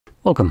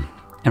Welcome!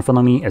 In front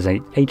of me is a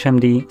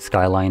HMD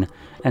Skyline,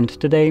 and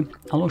today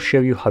I will show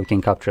you how you can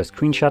capture a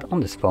screenshot on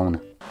this phone.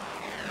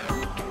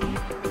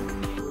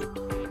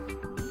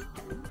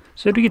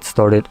 So to get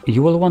started,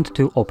 you will want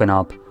to open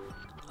up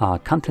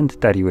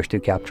content that you wish to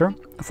capture.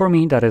 For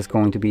me, that is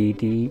going to be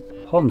the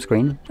home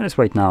screen that is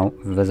right now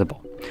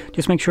visible.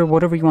 Just make sure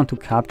whatever you want to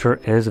capture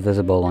is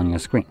visible on your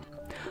screen.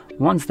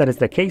 Once that is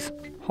the case,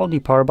 hold the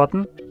power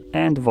button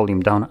and volume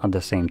down at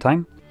the same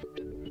time.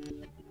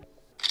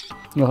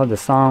 You'll have the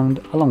sound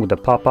along with the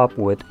pop-up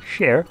with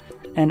share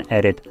and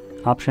edit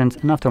options,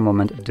 and after a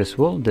moment this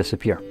will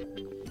disappear.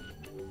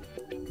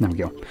 There we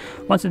go.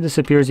 Once it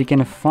disappears, you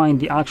can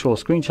find the actual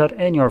screenshot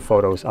in your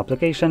Photos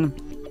application.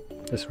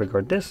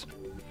 Disregard this.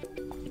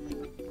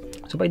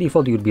 So by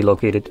default you would be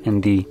located in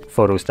the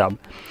Photos tab.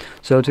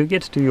 So to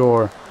get to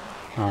your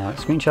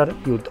screenshot,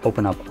 you would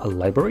open up a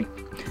library,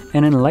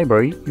 and in the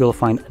library you'll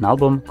find an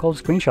album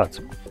called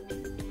Screenshots.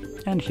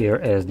 And here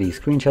is the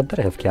screenshot that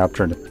I have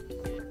captured.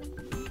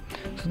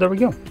 So there we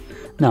go.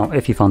 Now,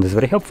 if you found this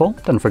very helpful,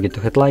 don't forget to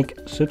hit like,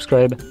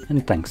 subscribe,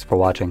 and thanks for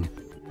watching.